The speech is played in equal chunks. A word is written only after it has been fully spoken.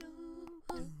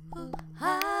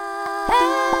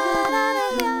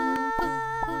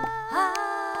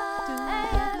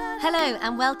Hello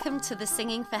and welcome to the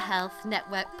Singing for Health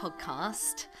Network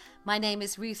podcast. My name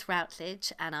is Ruth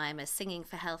Routledge and I'm a Singing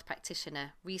for Health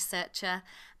practitioner researcher,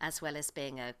 as well as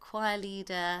being a choir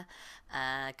leader,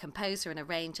 a composer and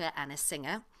arranger and a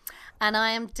singer. And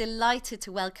I am delighted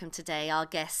to welcome today our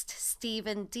guest,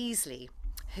 Stephen Deazley,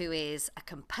 who is a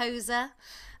composer,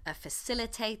 a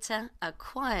facilitator, a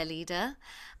choir leader,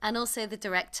 and also the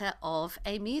director of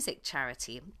a music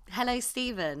charity. Hello,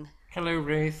 Stephen. Hello,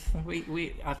 Ruth.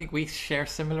 I think we share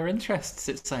similar interests,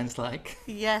 it sounds like.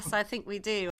 Yes, I think we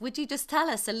do. Would you just tell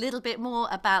us a little bit more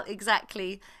about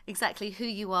exactly who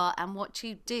you are and what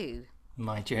you do?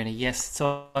 My journey, yes.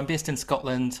 So I'm based in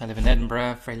Scotland. I live in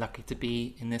Edinburgh. Very lucky to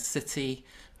be in this city.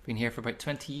 I've been here for about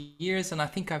 20 years, and I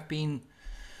think I've been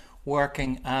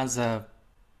working as a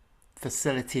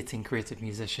facilitating creative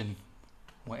musician,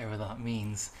 whatever that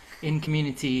means, in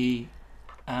community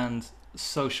and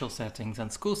social settings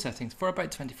and school settings for about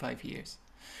 25 years.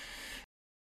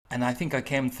 And I think I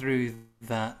came through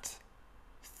that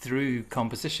through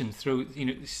composition, so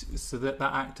that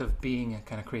act of being a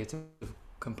kind of creative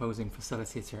composing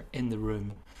facilitator in the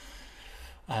room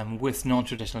with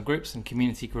non-traditional groups and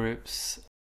community groups.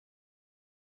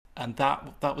 And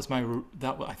that was my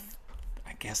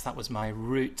I guess that was my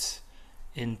route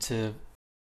into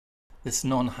this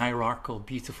non-hierarchical,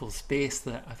 beautiful space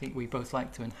that I think we both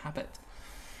like to inhabit.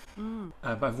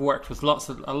 I've worked with a lot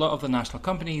of the national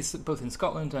companies, both in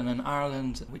Scotland and in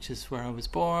Ireland, which is where I was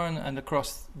born, and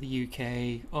across the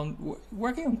UK,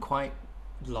 working on quite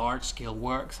large-scale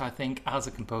works. I think as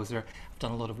a composer, I've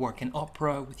done a lot of work in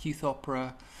opera, with youth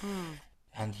opera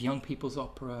and young people's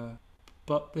opera.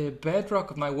 But the bedrock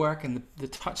of my work and the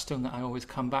touchstone that I always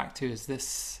come back to is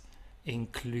this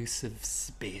inclusive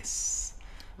space.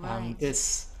 Right.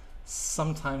 This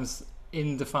sometimes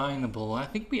indefinable. I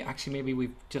think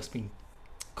we've just been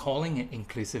calling it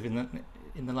inclusive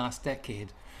in the last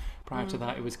decade. Prior to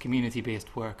that, it was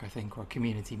community-based work, I think, or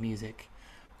community music,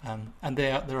 and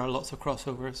there are lots of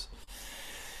crossovers.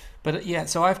 But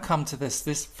so I've come to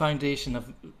this foundation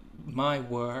of my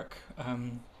work,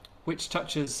 which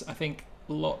touches, I think,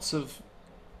 lots of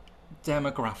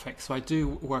demographics. So I do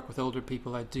work with older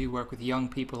people, I do work with young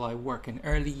people, I work in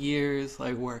early years,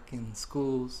 I work in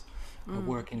schools, I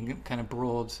work in kind of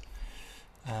broad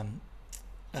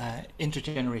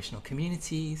intergenerational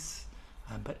communities,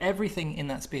 but everything in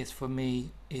that space for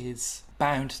me is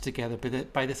bound together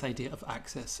by this idea of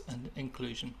access and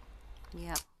inclusion.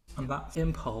 Yeah. And that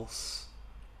impulse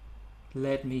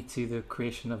led me to the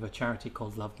creation of a charity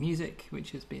called Love Music,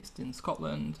 which is based in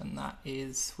Scotland, and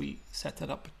we set it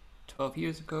up 12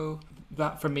 years ago.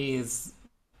 That for me is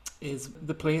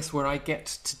the place where I get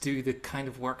to do the kind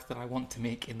of work that I want to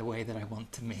make in the way that I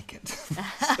want to make it.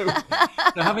 so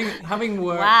having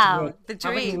worked, wow, the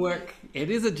dream.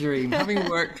 It is a dream. Having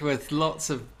worked with lots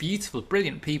of beautiful,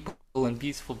 brilliant people and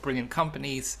beautiful, brilliant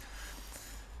companies,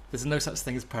 there's no such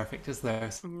thing as perfect, is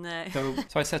there? No.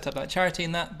 So I set up that charity,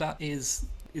 and that is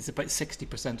about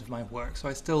 60% of my work. So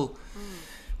I still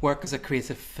work as a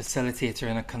creative facilitator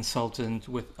and a consultant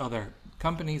with other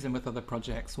companies and with other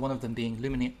projects, one of them being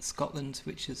Luminate Scotland,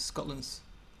 which is Scotland's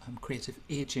creative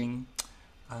ageing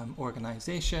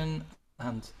organisation,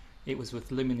 and it was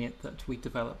with Luminate that we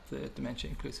developed the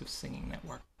dementia-inclusive singing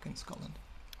network in Scotland.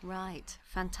 Right,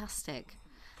 fantastic.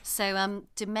 So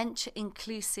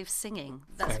dementia-inclusive singing,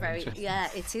 that's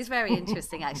it is very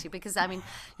interesting actually, because I mean,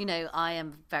 I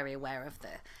am very aware of the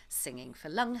Singing for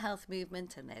Lung Health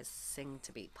movement, and there's Sing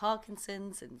to Beat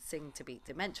Parkinson's and Sing to Beat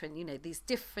Dementia, and these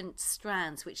different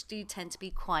strands which do tend to be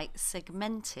quite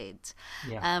segmented.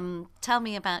 Yeah. Tell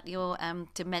me about your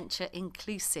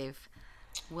dementia-inclusive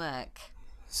work.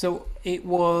 So it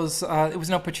was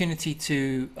an opportunity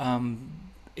to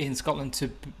in Scotland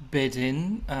to bid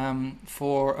in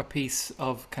for a piece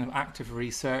of kind of active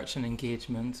research and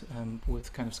engagement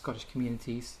with kind of Scottish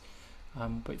communities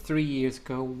about 3 years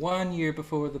ago, 1 year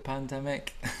before the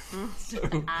pandemic.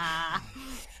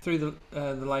 Through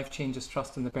the Life Changes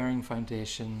Trust and the Bearing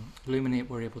Foundation, Luminate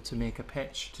were able to make a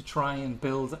pitch to try and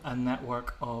build a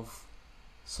network of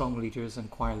song leaders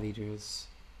and choir leaders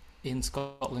in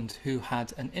Scotland who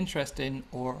had an interest in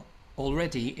or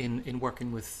already in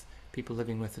working with people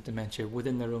living with a dementia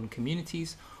within their own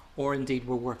communities, or indeed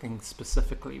were working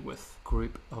specifically with a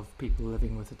group of people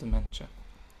living with a dementia.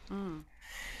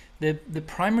 The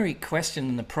primary question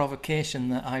and the provocation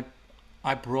that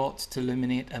I brought to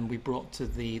Luminate and we brought to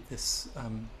this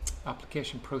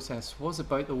application process was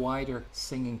about the wider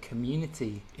singing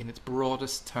community in its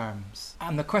broadest terms.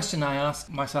 And the question I asked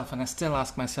myself, and I still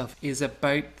ask myself, is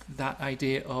about that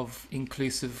idea of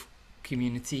inclusive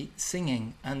community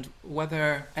singing and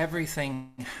whether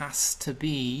everything has to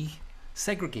be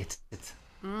segregated.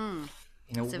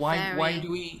 It's a Why very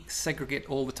do we segregate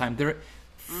all the time? There,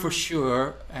 for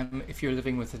sure, if you're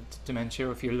living with a dementia,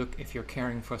 or if you're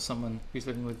caring for someone who's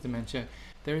living with dementia,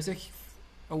 there is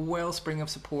a wellspring of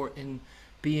support in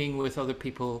being with other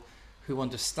people who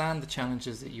understand the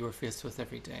challenges that you are faced with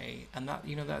every day, and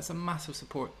that's a massive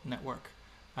support network,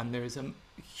 and there is a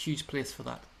huge place for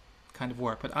that kind of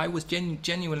work. But I was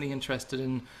genuinely interested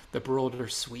in the broader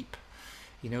sweep,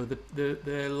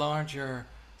 the larger,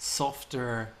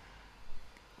 softer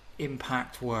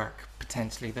impact work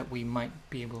potentially that we might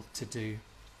be able to do.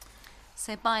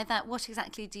 So by that, what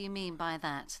exactly do you mean by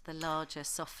that? The larger,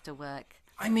 softer work?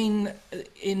 I mean,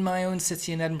 in my own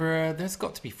city in Edinburgh, there's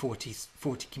got to be 40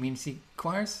 community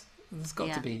choirs. There's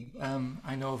got to be.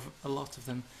 I know of a lot of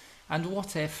them. And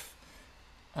what if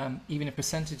even a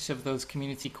percentage of those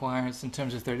community choirs, in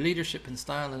terms of their leadership and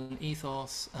style and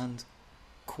ethos and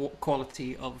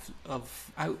quality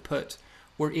of output,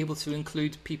 were able to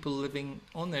include people living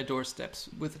on their doorsteps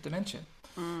with dementia?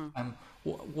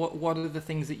 What are the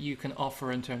things that you can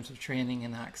offer in terms of training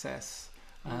and access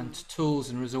and tools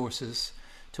and resources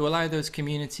to allow those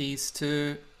communities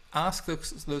to ask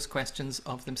those questions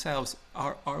of themselves?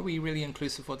 Are we really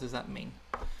inclusive? What does that mean?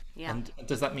 Yeah. And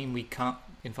does that mean we can't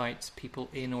invite people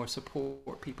in or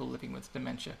support people living with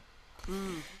dementia?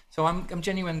 So I'm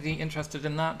genuinely interested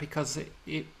in that, because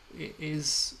it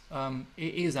is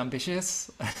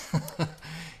ambitious.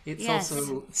 It's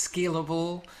also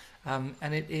scalable,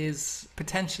 and it is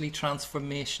potentially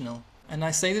transformational. And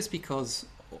I say this because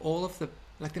all of the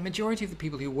majority of the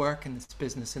people who work in this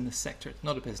business, in this sector, it's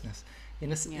not a business, in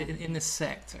this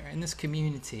sector, in this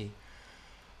community,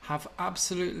 have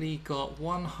absolutely got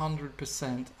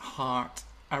 100% heart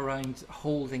around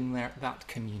holding that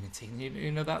community.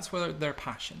 That's where their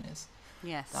passion is.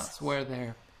 Yes. That's where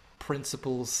their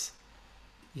principles,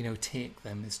 take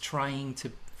them, is trying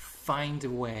to find a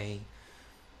way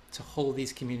to hold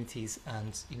these communities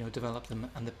and, develop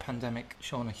them. And the pandemic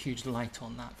shone a huge light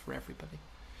on that for everybody.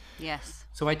 Yes.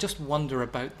 So I just wonder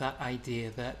about that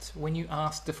idea that when you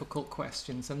ask difficult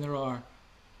questions, and there are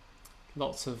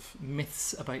lots of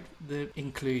myths about the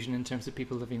inclusion in terms of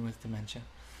people living with dementia.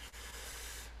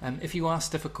 If you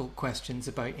ask difficult questions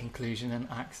about inclusion and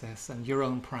access and your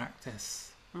own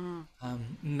practice,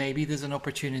 maybe there's an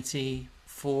opportunity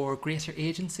for greater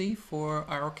agency for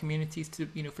our communities to,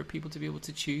 for people to be able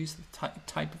to choose the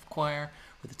type of choir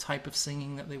or the type of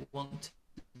singing that they want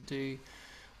to do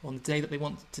on the day that they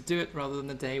want to do it, rather than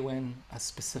the day when a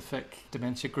specific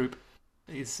dementia group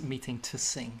is meeting to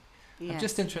sing. Yes. I'm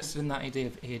just interested in that idea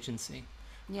of agency.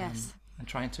 Yes. And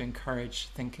trying to encourage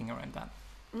thinking around that.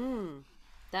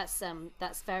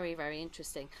 That's very, very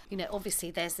interesting. Obviously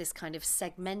there's this kind of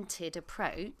segmented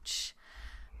approach,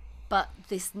 but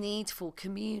this need for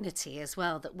community as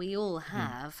well that we all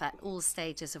have at all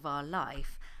stages of our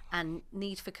life, and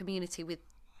need for community with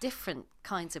different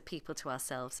kinds of people to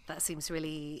ourselves. That seems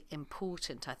really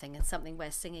important, I think, and something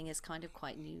where singing is kind of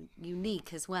quite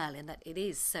unique as well, in that it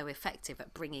is so effective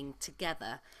at bringing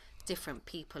together different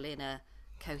people in a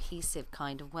cohesive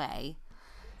kind of way.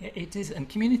 It is, and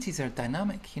communities are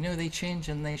dynamic. They change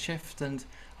and they shift. And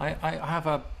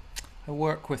I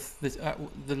work with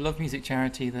the Love Music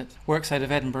charity that works out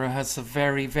of Edinburgh, has a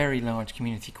very, very large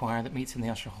community choir that meets in the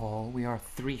Usher Hall. We are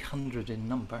 300 in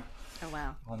number. Oh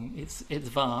wow! It's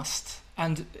vast,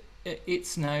 and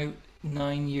it's now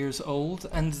 9 years old,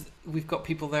 and we've got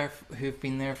people there who've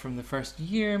been there from the first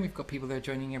year, and we've got people there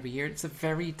joining every year. It's a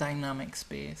very dynamic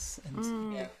space,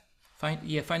 and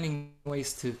finding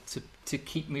ways to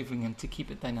keep moving and to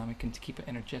keep it dynamic and to keep it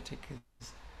energetic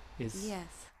is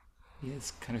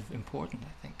kind of important,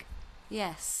 I think.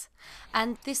 Yes,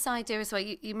 and this idea as well.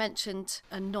 You mentioned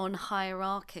a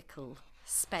non-hierarchical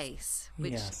space,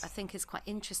 which I think is quite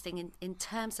interesting in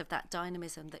terms of that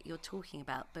dynamism that you're talking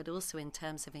about, but also in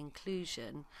terms of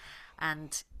inclusion.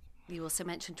 And you also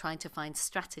mentioned trying to find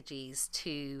strategies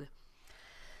to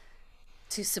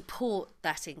support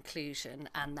that inclusion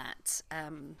and that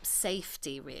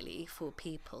safety, really, for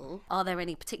people. Are there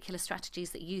any particular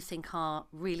strategies that you think are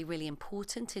really, really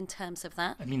important in terms of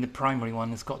that? I mean, the primary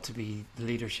one has got to be the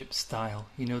leadership style,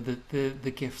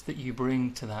 the gift that you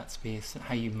bring to that space and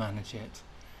how you manage it.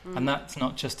 And that's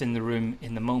not just in the room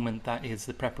in the moment, that is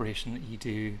the preparation that you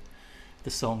do,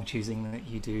 the song choosing that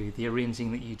you do, the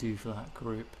arranging that you do for that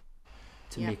group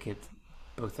to make it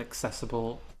both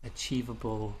accessible,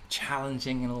 achievable,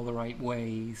 challenging in all the right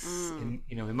ways,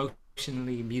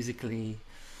 emotionally, musically,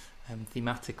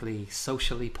 thematically,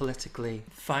 socially, politically.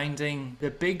 Finding the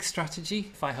big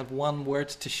strategy, if I had one word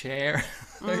to share,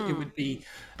 it would be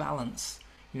balance.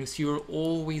 So you're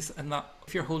always, and that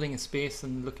if you're holding a space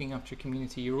and looking after your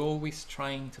community, you're always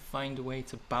trying to find a way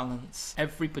to balance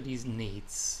everybody's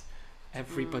needs,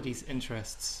 everybody's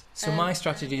interests. So my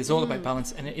strategy is all about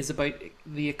balance, and it is about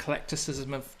the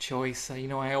eclecticism of choice.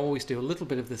 I always do a little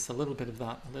bit of this, a little bit of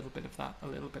that, a little bit of that, a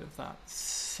little bit of that.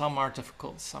 Some are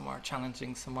difficult, some are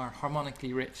challenging, some are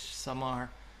harmonically rich, some are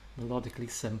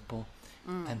melodically simple.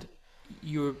 And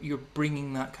you're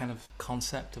bringing that kind of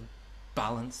concept of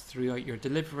balance throughout your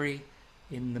delivery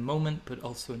in the moment, but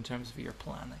also in terms of your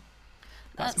planning.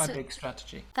 That's my big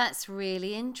strategy. That's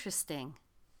really interesting,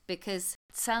 because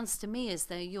it sounds to me as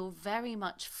though you're very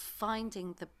much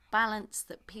finding the balance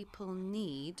that people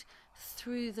need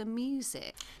through the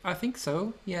music. I think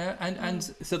so, yeah. And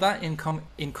so that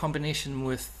in combination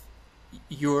with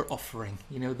your offering,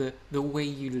 the way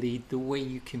you lead, the way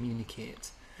you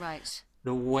communicate. Right.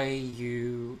 The way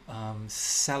you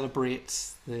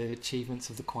celebrate the achievements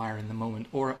of the choir in the moment,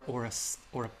 or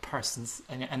a person's,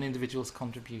 an individual's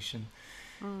contribution.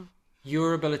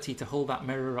 Your ability to hold that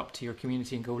mirror up to your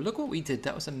community and go, look what we did,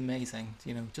 that was amazing.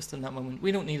 Just in that moment,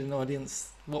 we don't need an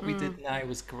audience. What we did now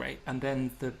was great. And then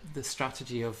the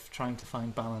strategy of trying to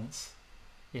find balance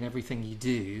in everything you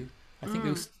do, I think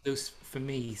those for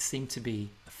me seem to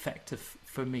be effective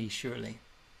for me, surely.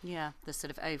 Yeah, the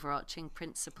sort of overarching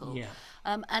principle. Yeah.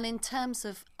 And in terms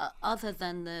of, other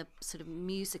than the sort of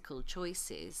musical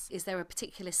choices, is there a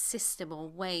particular system or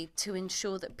way to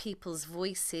ensure that people's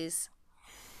voices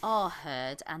are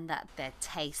heard and that their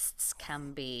tastes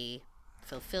can be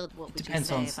fulfilled? What would you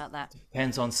say about that?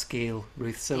 Depends on scale,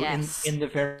 Ruth. So yes. in the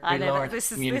very I know, large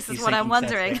this community is what I'm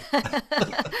wondering.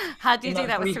 How do you do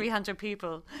that with 300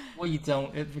 people? Well, you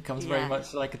don't. It becomes very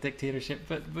much like a dictatorship.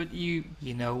 But you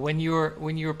when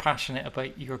you're passionate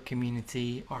about your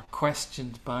community, are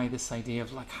questioned by this idea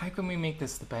of like, how can we make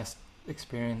this the best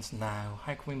experience now?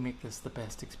 How can we make this the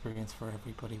best experience for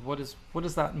everybody? What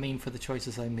does that mean for the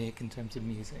choices I make in terms of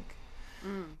music?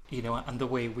 And the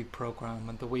way we program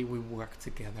and the way we work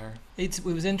together. It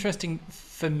was interesting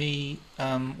for me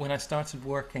when I started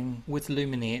working with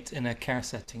Luminate in a care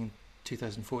setting in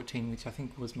 2014, which I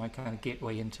think was my kind of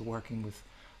gateway into working with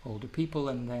older people,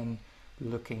 and then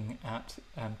looking at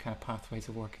kind of pathways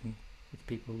of working with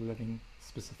people living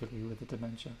specifically with the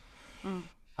dementia.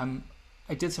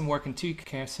 I did some work in 2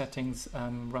 care settings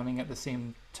running at the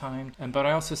same time, but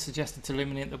I also suggested to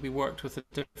Luminate that we worked with a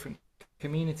different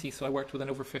community. So I worked with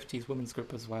an over 50s women's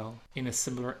group as well in a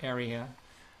similar area,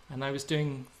 and I was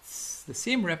doing the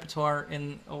same repertoire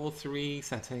in all 3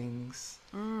 settings.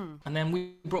 And then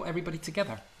we brought everybody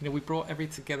together. We brought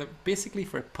everybody together basically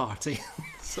for a party.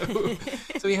 so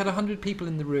we had 100 people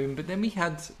in the room, but then we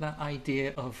had that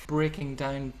idea of breaking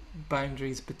down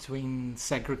boundaries between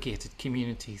segregated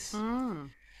communities.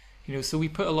 So we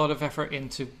put a lot of effort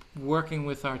into working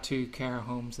with our 2 care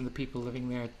homes and the people living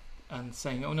there, and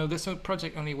saying, oh no, this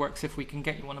project only works if we can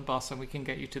get you on a bus and we can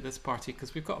get you to this party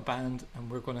because we've got a band and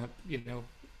we're going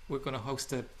to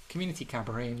host a community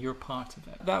cabaret and you're part of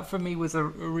it. That for me was a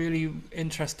really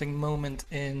interesting moment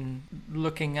in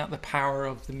looking at the power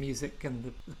of the music and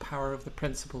the power of the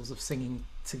principles of singing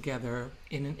together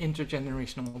in an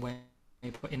intergenerational way,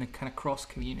 but in a kind of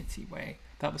cross-community way.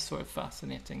 That was sort of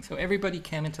fascinating. So everybody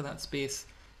came into that space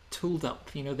tooled up,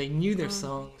 they knew their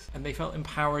songs, and they felt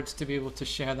empowered to be able to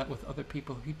share that with other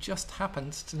people who just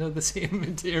happened to know the same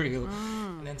material.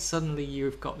 And then suddenly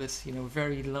you've got this,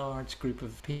 very large group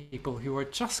of people who are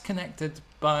just connected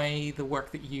by the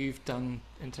work that you've done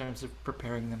in terms of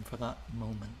preparing them for that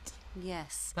moment.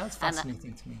 Yes. That's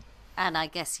fascinating to me. And I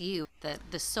guess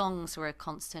the songs were a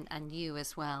constant, and you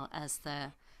as well as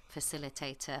the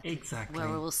facilitator exactly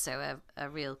were also a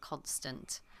real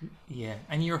constant. Yeah,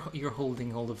 and you're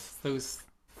holding all of those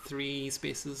 3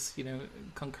 spaces,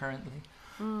 concurrently,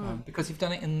 because you've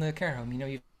done it in the care home.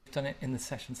 You've done it in the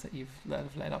sessions that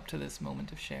have led up to this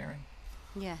moment of sharing.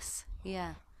 Yes,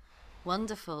 yeah,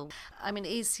 wonderful. I mean,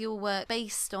 is your work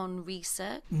based on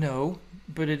research? No,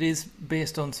 but it is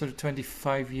based on sort of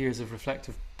 25 years of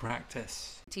reflective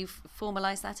practice. Do you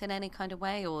formalise that in any kind of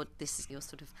way, or this is your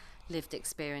sort of lived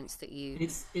experience that you...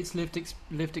 It's lived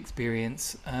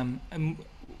experience. And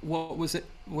what was it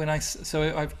when I've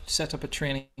set up a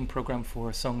training program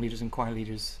for song leaders and choir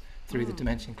leaders through the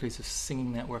dementia-inclusive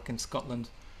singing network in Scotland,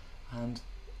 and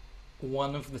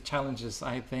one of the challenges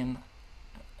I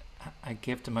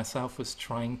gave to myself was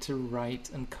trying to write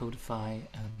and codify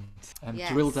and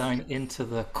drill down into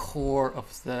the core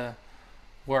of the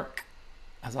work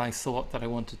as I thought that I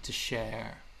wanted to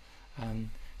share.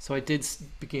 So I did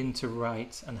begin to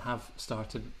write and have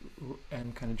started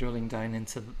kind of drilling down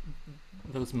into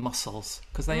those muscles,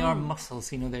 because they are muscles,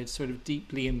 they're sort of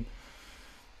deeply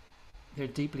they're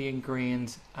deeply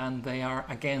ingrained, and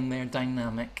they're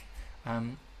dynamic.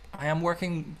 I am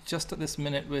working just at this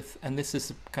minute with, and this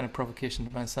is a kind of provocation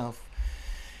to myself,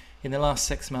 in the last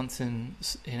 6 months in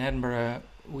Edinburgh,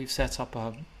 we've set up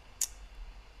a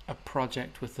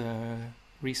project with a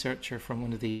researcher from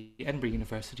one of the Edinburgh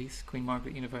universities, Queen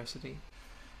Margaret University.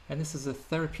 And this is a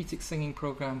therapeutic singing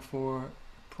program for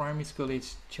primary school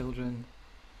aged children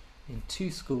in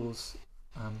 2 schools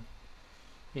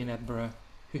in Edinburgh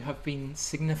who have been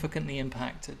significantly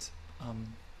impacted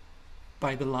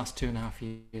by the last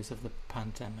 2.5 years of the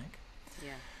pandemic.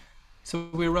 Yeah. So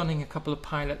we're running a couple of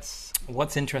pilots.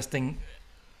 What's interesting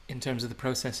in terms of the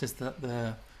process is that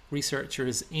the researcher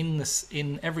is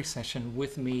in every session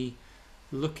with me,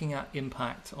 looking at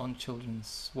impact on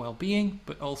children's well-being,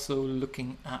 but also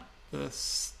looking at the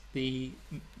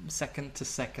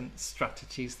second-to-second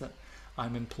strategies that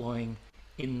I'm employing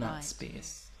in that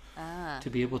space to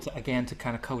be able to, again, to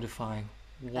kind of codify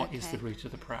what is the root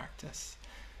of the practice,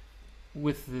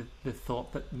 with the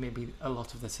thought that maybe a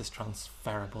lot of this is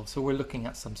transferable. So we're looking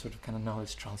at some sort of kind of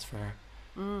knowledge transfer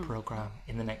program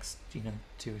in the next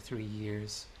 2 or 3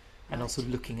 years, and also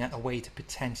looking at a way to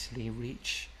potentially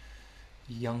reach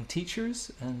young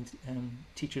teachers and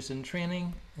teachers in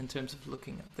training in terms of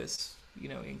looking at this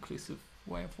inclusive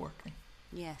way of working.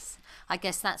 Yes, I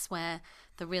guess that's where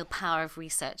the real power of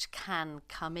research can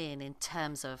come in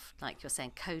terms of, like you're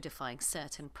saying, codifying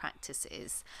certain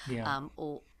practices,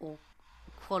 or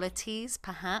qualities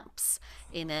perhaps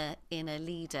in a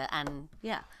leader, and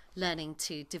learning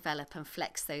to develop and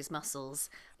flex those muscles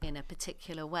in a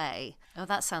particular way. Oh,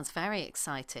 that sounds very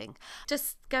exciting.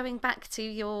 Just going back to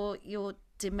your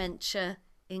dementia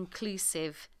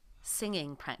inclusive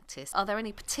singing practice, are there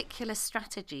any particular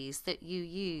strategies that you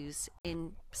use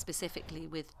in specifically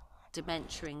with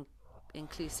dementia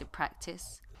inclusive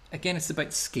practice? Again, it's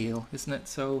about scale, isn't it?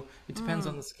 So it depends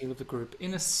on the scale of the group.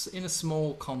 In a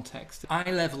small context,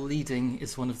 eye level leading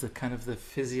is one of the kind of the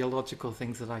physiological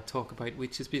things that I talk about,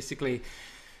 which is basically,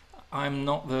 I'm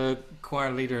not the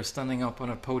choir leader standing up on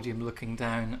a podium looking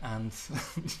down and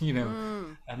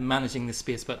and managing the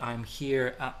space, but I'm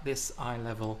here at this eye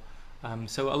level.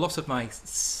 So a lot of my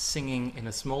singing in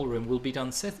a small room will be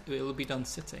done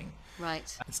sitting.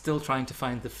 Right. I'm still trying to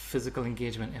find the physical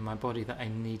engagement in my body that I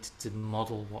need to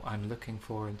model what I'm looking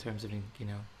for in terms of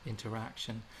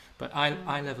interaction. But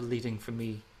eye level leading for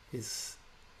me is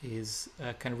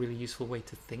a kind of really useful way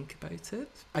to think about it.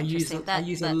 I use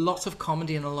a lot of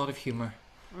comedy and a lot of humor,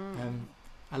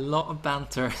 a lot of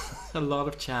banter, a lot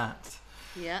of chat,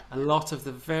 a lot of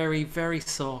the very, very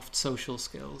soft social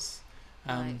skills.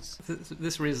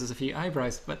 This raises a few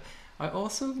eyebrows, but I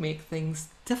also make things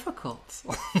difficult.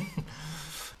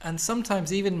 And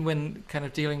sometimes even when kind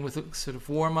of dealing with sort of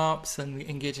warm-ups and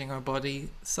engaging our body,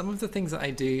 some of the things that I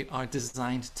do are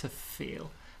designed to fail.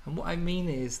 And what I mean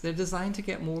is they're designed to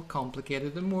get more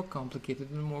complicated and more complicated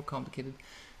and more complicated,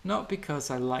 not because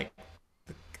I like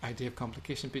the idea of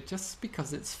complication, but just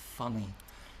because it's funny.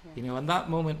 And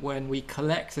that moment when we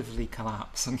collectively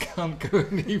collapse and can't go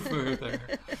any further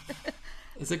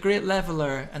is a great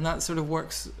leveler, and that sort of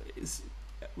works is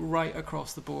right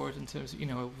across the board in terms of,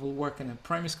 we'll work in a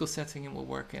primary school setting and we'll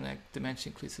work in a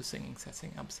dementia inclusive singing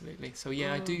setting, absolutely. So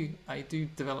I do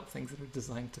develop things that are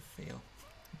designed to fail.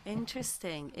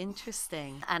 Interesting.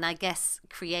 And I guess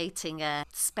creating a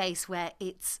space where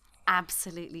it's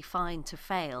absolutely fine to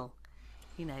fail.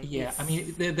 I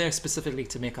mean, they're there specifically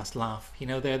to make us laugh.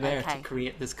 They're there to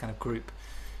create this kind of group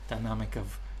dynamic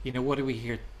of, what are we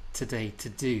here today to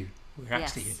do? We're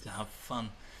actually here to have fun.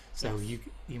 So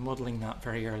you're modelling that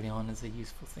very early on is a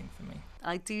useful thing for me.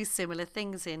 I do similar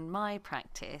things in my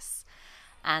practice.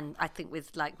 And I think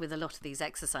with a lot of these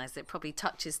exercises, it probably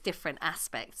touches different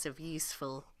aspects of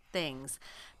useful things.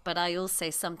 But I also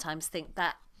sometimes think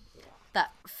that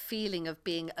feeling of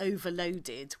being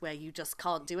overloaded where you just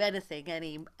can't do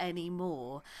anything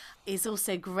anymore is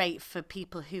also great for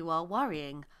people who are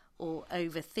worrying or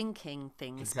overthinking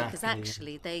things, because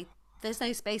actually there's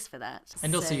no space for that.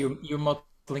 And also you're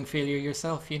modelling failure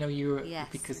yourself,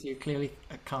 because you clearly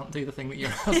can't do the thing that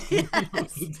you're asking people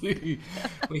to do,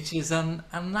 which is an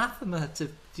anathema to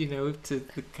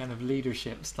the kind of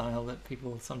leadership style that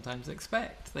people sometimes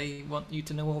expect. They want you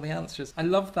to know all the answers. I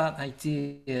love that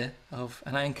idea of,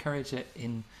 and I encourage it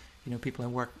in people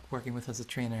I'm working with as a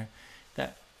trainer,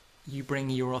 that you bring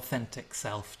your authentic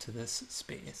self to this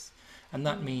space, and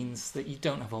that means that you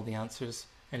don't have all the answers.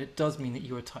 And it does mean that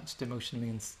you are touched emotionally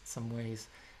in some ways.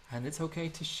 And it's okay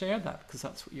to share that, because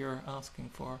that's what you're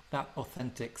asking for. That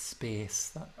authentic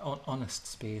space, that honest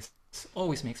space,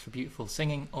 always makes for beautiful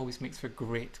singing, always makes for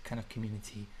great kind of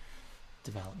community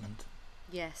development.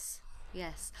 Yes.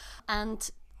 Yes. And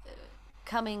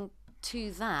coming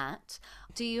to that,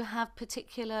 do you have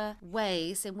particular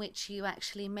ways in which you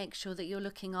actually make sure that you're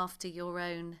looking after your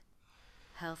own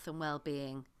health and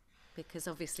well-being? Because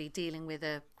obviously dealing with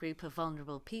a group of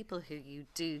vulnerable people who you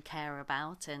do care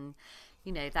about, and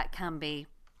that can be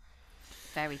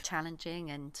very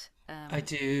challenging. And I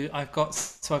do. I've got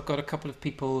a couple of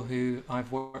people who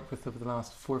I've worked with over the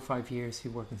last 4 or 5 years who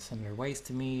work in similar ways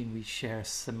to me, and we share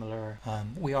similar.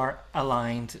 We are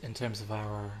aligned in terms of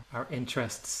our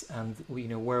interests, and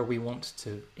where we want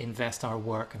to invest our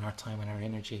work and our time and our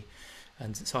energy.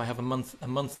 And so I have a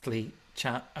monthly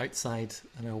chat outside,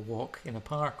 a walk in a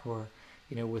park, or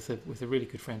with a really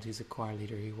good friend who's a choir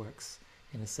leader who works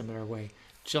in a similar way,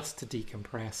 just to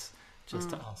decompress, just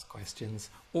to ask questions,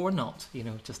 or not,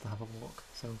 just to have a walk.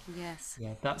 So yes,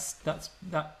 yeah, that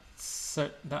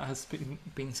has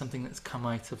been something that's come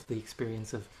out of the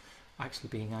experience of actually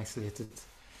being isolated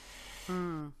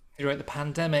throughout the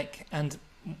pandemic. And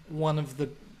one of the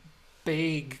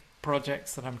big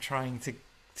projects that I'm trying to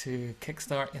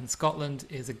kickstart in Scotland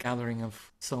is a gathering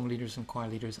of song leaders and choir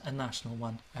leaders, a national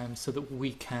one, so that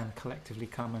we can collectively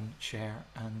come and share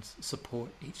and support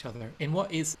each other in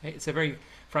it's a very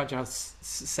fragile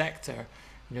sector.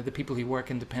 The people who work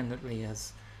independently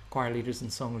as choir leaders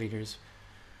and song leaders,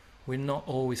 we're not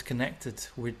always connected.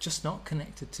 We're just not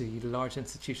connected to large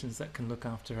institutions that can look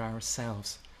after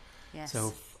ourselves. yes.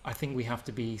 So I think we have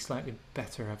to be slightly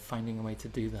better at finding a way to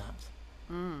do that.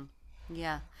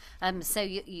 Yeah. So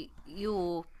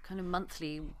your kind of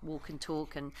monthly walk and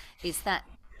talk, and is that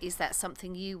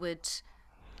something you would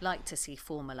like to see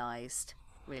formalized,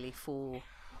 really, for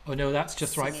Oh no, that's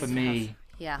just right Singing for for Health? me.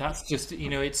 Yeah. That's just,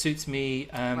 it suits me.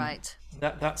 Right.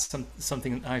 That's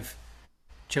something that I've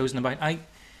chosen about.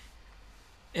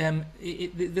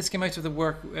 This came out of the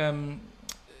work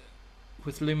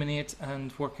with Luminate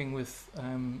and working with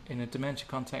in a dementia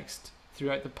context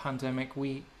throughout the pandemic.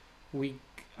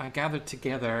 I gathered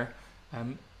together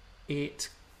 8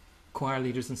 choir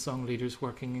leaders and song leaders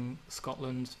working in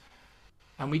Scotland,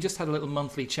 and we just had a little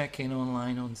monthly check-in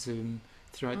online on Zoom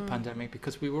throughout the pandemic,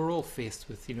 because we were all faced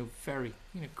with very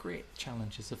great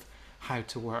challenges of how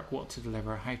to work, what to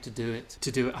deliver, how to do it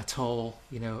at all,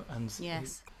 and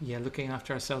Yes. looking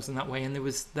after ourselves in that way. And there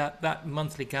was that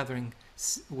monthly gathering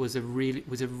was a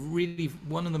really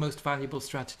one of the most valuable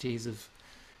strategies of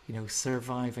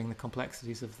surviving the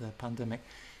complexities of the pandemic.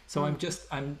 So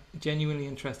I'm genuinely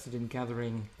interested in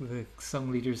gathering the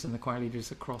song leaders and the choir leaders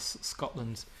across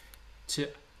Scotland to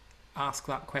ask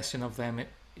that question of them.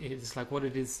 It's like, what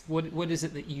is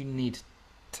it that you need?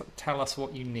 Tell us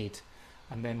what you need,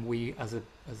 and then we as a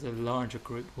larger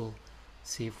group will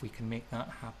see if we can make that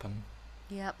happen.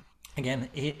 Yep. Again,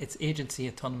 it's agency,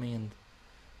 autonomy,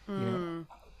 and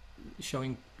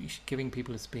giving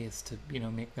people a space to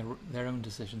make their own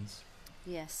decisions.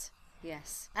 Yes.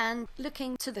 Yes. And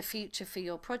looking to the future for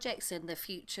your projects and the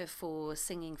future for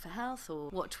Singing for Health, or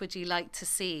what would you like to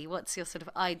see? What's your sort of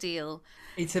ideal?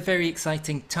 It's a very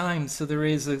exciting time. So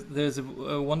there's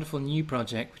a wonderful new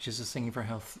project, which is a Singing for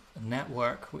Health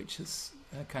network, which is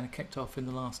kind of kicked off in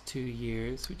the last 2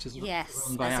 years, which is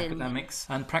run by academics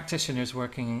and practitioners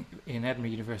working in Edinburgh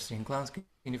University and Glasgow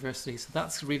University. So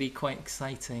that's really quite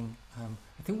exciting.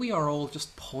 I think we are all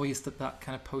just poised at that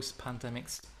kind of post-pandemic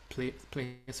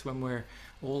place when we're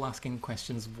all asking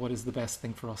questions of what is the best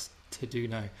thing for us to do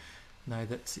now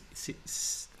that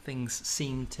things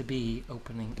seem to be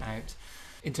opening out.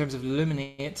 In terms of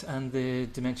Luminate and the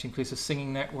Dementia-Inclusive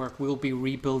Singing Network, we'll be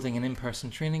rebuilding an in-person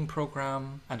training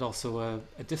programme and also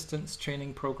a distance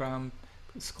training programme.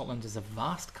 Scotland is a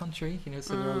vast country,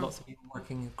 so there are lots of people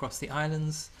working across the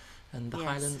islands and the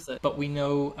Highlands. But we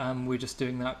know we're just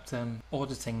doing that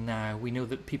auditing now. We know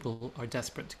that people are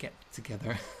desperate to get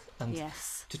together and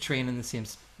to train in the same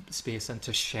space and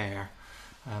to share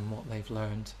what they've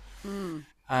learned.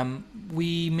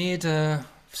 We made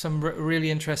some really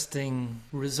interesting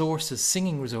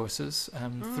singing resources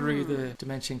through the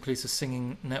Dementia Inclusive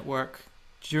Singing Network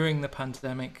during the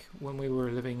pandemic when we were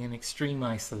living in extreme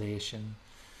isolation.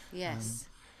 Yes.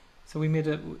 So we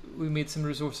made some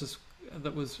resources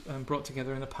that was brought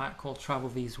together in a pack called Travel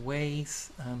These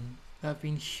Ways. That have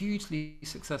been hugely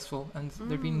successful, and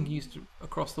they're being used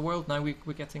across the world now.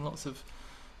 We're getting lots of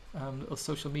little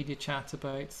social media chat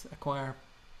about a choir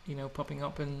popping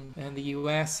up in the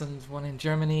US and one in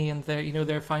Germany, and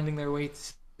they're finding their way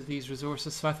to these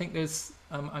resources. So I think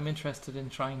I'm interested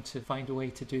in trying to find a way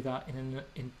to do that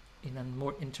in a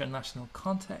more international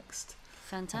context.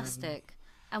 Fantastic.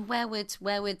 And where would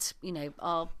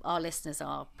our listeners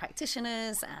are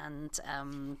practitioners and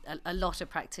a lot of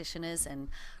practitioners and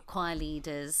choir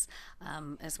leaders,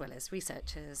 as well as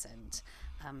researchers and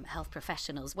health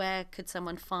professionals. Where could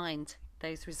someone find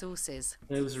those resources?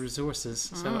 Those resources.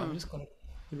 So I'm just going to.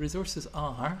 The resources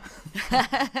are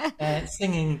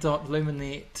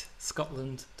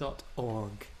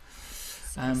singing.luminatescotland.org.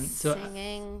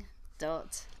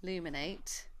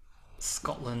 Singing.luminate.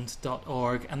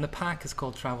 Scotland.org, and the pack is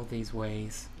called Travel These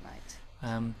Ways. Right.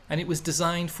 And it was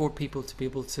designed for people to be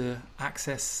able to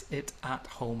access it at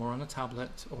home or on a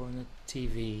tablet or on a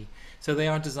TV. So they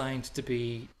are designed to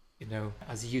be,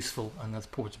 as useful and as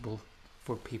portable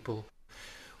for people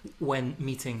when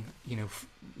meeting,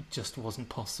 just wasn't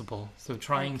possible. So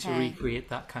trying to recreate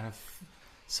that kind of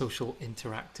social,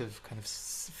 interactive, kind of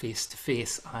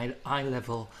face-to-face,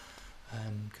 eye-level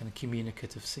kind of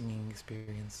communicative singing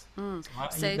experience.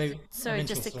 Sorry,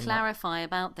 just to clarify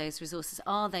about those resources,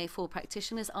 are they for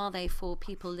practitioners? Are they for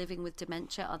people living with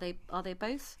dementia? Are they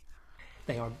both?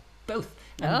 They are both,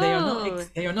 and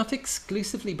they are not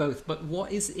exclusively both. But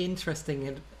what is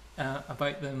interesting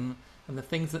about them, and the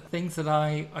things that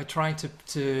I try to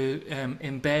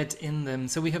embed in them.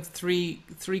 So we have three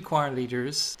choir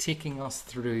leaders taking us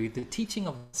through the teaching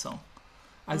of the song,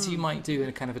 as you might do in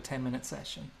a kind of a 10-minute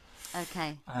session.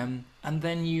 Okay. And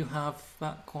then you have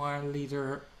that choir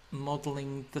leader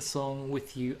modelling the song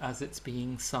with you as it's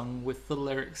being sung, with the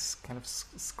lyrics kind of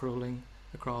scrolling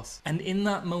across. And in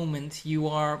that moment, you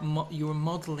are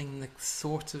modelling the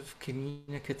sort of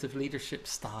communicative leadership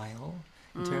style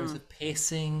in terms of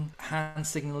pacing, hand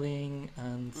signalling,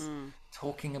 and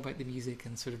talking about the music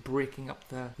and sort of breaking up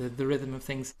the rhythm of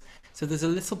things. So there's a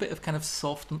little bit of kind of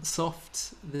soft.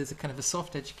 There's a kind of a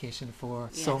soft education for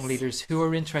song leaders who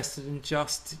are interested in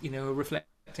just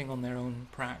reflecting on their own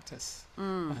practice.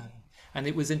 And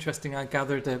it was interesting. I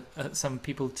gathered some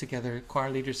people together, choir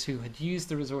leaders who had used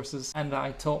the resources, and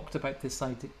I talked about this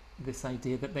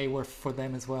idea that they were for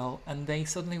them as well, and they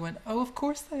suddenly went, "Oh, of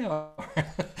course they are."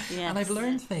 And I've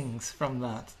learned things from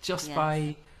that just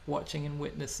by watching and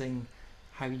witnessing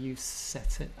how you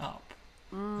set it up.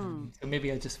 So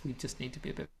maybe we just need to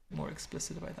be a bit more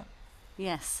explicit about that.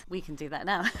 Yes, we can do that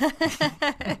now.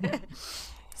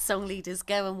 Song leaders,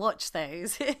 go and watch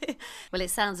those. Well,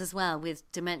 it sounds as well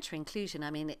with dementia inclusion.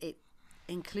 I mean,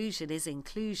 inclusion is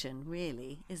inclusion,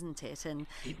 really, isn't it? And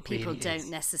people don't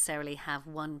necessarily have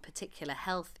one particular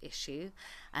health issue.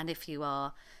 And if you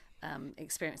are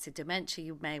experiencing dementia,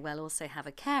 you may well also have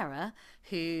a carer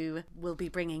who will be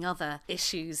bringing other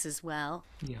issues as well.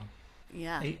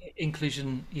 Yeah.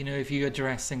 Inclusion, if you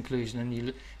address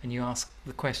inclusion and you ask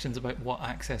the questions about what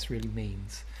access really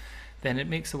means, then it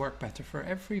makes the work better for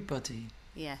everybody.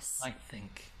 Yes. I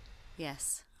think.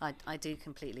 Yes, I do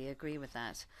completely agree with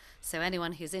that. So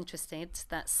anyone who's interested,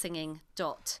 that's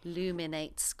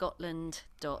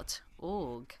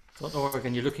singing.luminatescotland.org.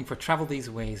 And you're looking for Travel These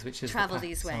Ways, which is Travel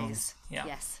These Ways. Yeah.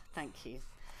 Yes, thank you.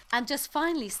 And just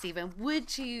finally, Stephen,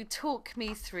 would you talk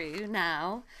me through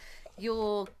now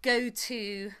your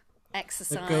go-to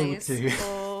exercise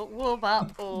or warm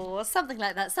up or something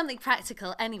like that, something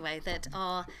practical anyway that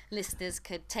our listeners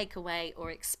could take away or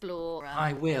explore?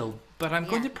 I will, but I'm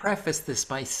going to preface this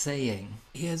by saying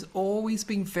it has always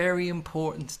been very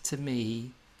important to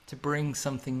me to bring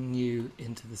something new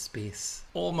into the space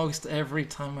almost every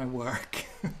time I work,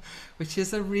 which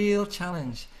is a real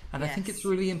challenge. And I think it's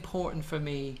really important for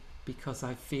me because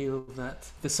I feel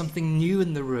that there's something new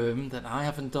in the room that I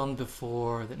haven't done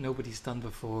before, that nobody's done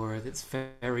before. It's a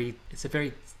very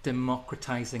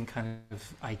democratizing kind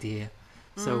of idea.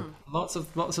 So lots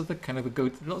of the kind of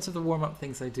lots of the warm up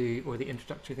things I do or the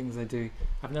introductory things I do,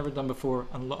 I've never done before,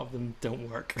 and a lot of them don't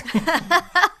work.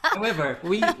 However,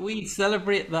 we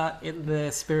celebrate that in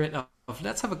the spirit of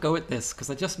let's have a go at this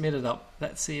because I just made it up.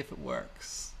 Let's see if it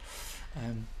works.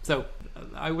 So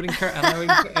I would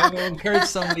encourage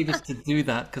some leaders to do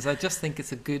that because I just think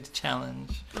it's a good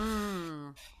challenge.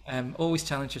 Always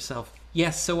challenge yourself.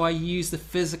 Yes, so I use the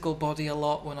physical body a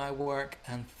lot when I work,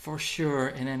 and for sure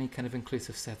in any kind of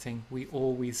inclusive setting, we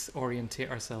always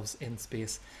orientate ourselves in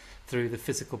space through the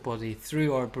physical body,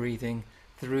 through our breathing,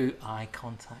 through eye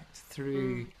contact,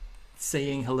 through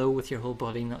saying hello with your whole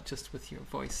body, not just with your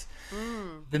voice.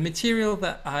 The material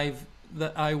that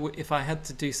if I had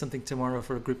to do something tomorrow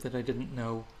for a group that I didn't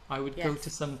know, I would go to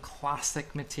some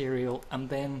classic material and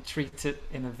then treat it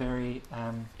in a very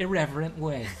irreverent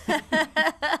way.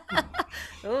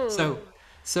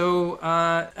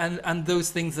 And those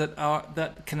things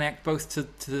that connect both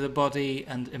to the body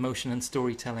and emotion and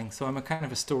storytelling. So I'm a kind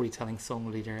of a storytelling song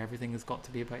leader. Everything has got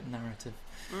to be about narrative.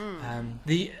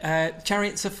 The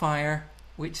Chariots of Fire,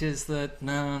 which is the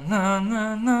na na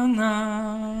na na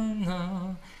na na.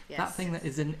 Yes. That thing that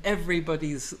is in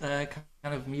everybody's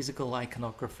kind of musical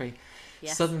iconography.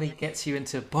 Yes. Suddenly gets you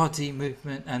into body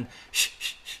movement and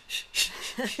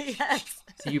Yes.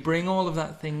 So you bring all of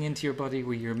that thing into your body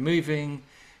where you're moving,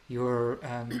 you're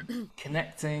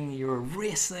connecting, you're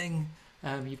racing.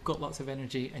 You've got lots of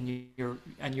energy,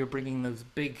 and you're bringing those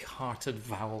big-hearted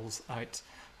vowels out.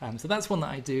 So that's one that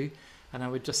I do, and I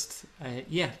would just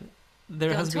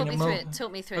There has been a moment.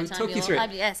 Talk me through it. Talk you through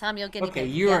it. Yes, I'm your guinea Okay,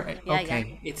 pig. you're Yeah.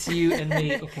 okay. It's you and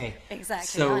me. Okay,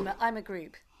 Exactly. So I'm a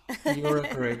group. you're a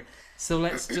group. So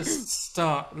let's just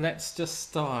start. Let's just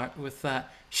start with that.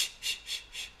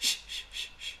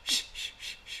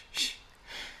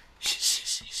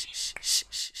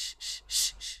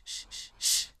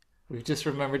 We've just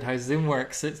remembered how Zoom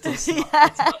works. It's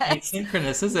not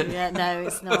asynchronous, is it? Yeah, no,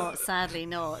 it's not. Sadly,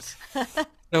 not.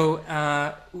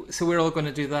 So we're all going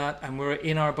to do that, and we're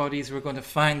in our bodies. We're going to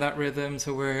find that rhythm.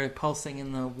 So we're pulsing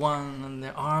in the one, and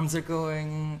the arms are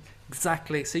going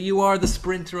exactly. So you are the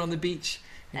sprinter on the beach,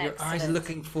 and your eyes are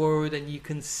looking forward, and you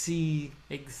can see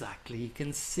exactly. You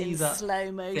can see in that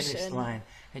slow motion finish line,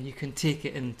 and you can take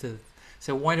it into.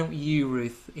 So why don't you,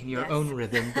 Ruth, in your own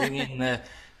rhythm,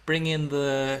 bring in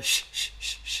the sh sh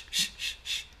sh sh sh sh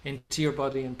sh into your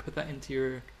body and put that into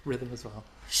your rhythm as well.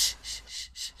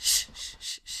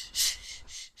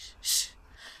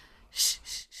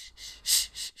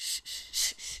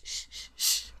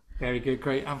 Very good,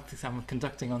 great. I'm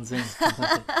conducting on Zoom.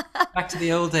 Back to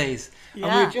the old days.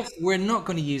 Yeah. And we're not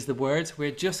going to use the words.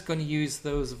 We're just going to use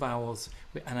those vowels.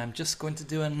 And I'm just going to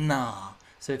do a na.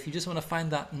 So if you just want to find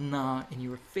that na in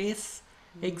your face,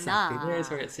 exactly. Na. There's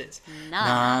where it sits. Na.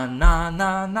 Na na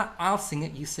na na. I'll sing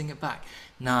it. You sing it back.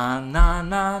 Na na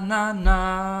na na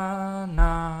na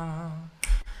na.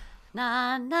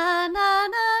 Na na na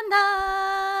na na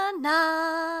na.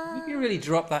 You can really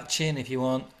drop that chin if you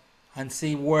want, and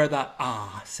see where that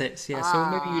sits. Yeah. So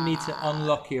maybe you need to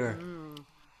unlock your.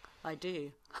 I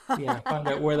do. Yeah. Find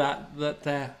out where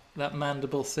that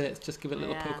mandible sits. Just give it a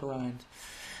little poke around.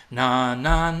 Na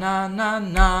na na na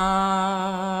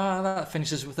na. That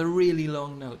finishes with a really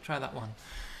long note. Try that one.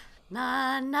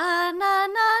 Na na na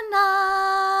na na.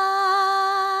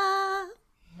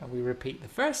 And we repeat the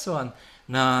first one.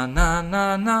 Na na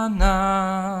na na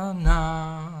na na.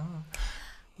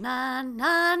 Na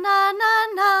na na na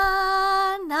na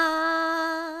na.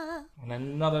 And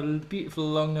another beautiful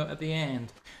long note at the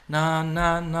end. Na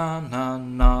na na na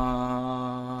na.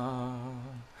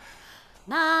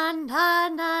 Na na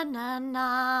na na na.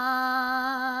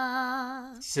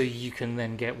 So you can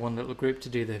then get one little group to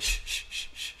do the sh sh sh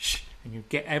sh sh. And you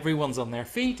get everyone's on their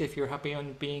feet if you're happy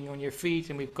on being on your feet,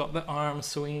 and we've got the arms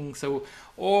swinging, so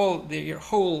your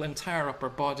whole entire upper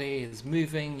body is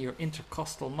moving, your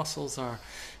intercostal muscles are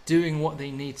doing what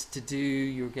they need to do,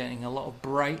 you're getting a lot of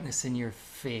brightness in your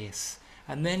face.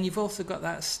 And then you've also got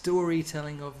that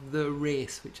storytelling of the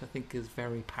race, which I think is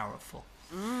very powerful.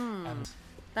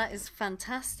 That is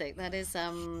fantastic. That is,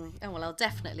 I'll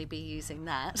definitely be using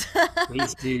that.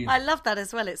 Please do. I love that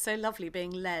as well. It's so lovely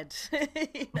being led.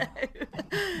 You know?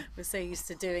 We're so used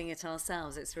to doing it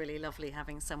ourselves. It's really lovely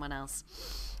having someone else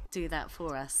do that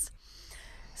for us.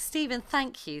 Stephen,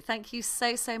 thank you. Thank you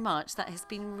so, so much. That has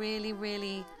been really,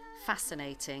 really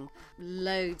fascinating.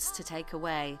 Loads to take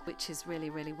away, which is really,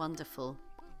 really wonderful.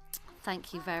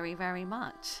 Thank you very, very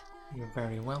much. You're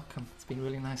very welcome. It's been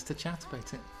really nice to chat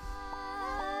about it.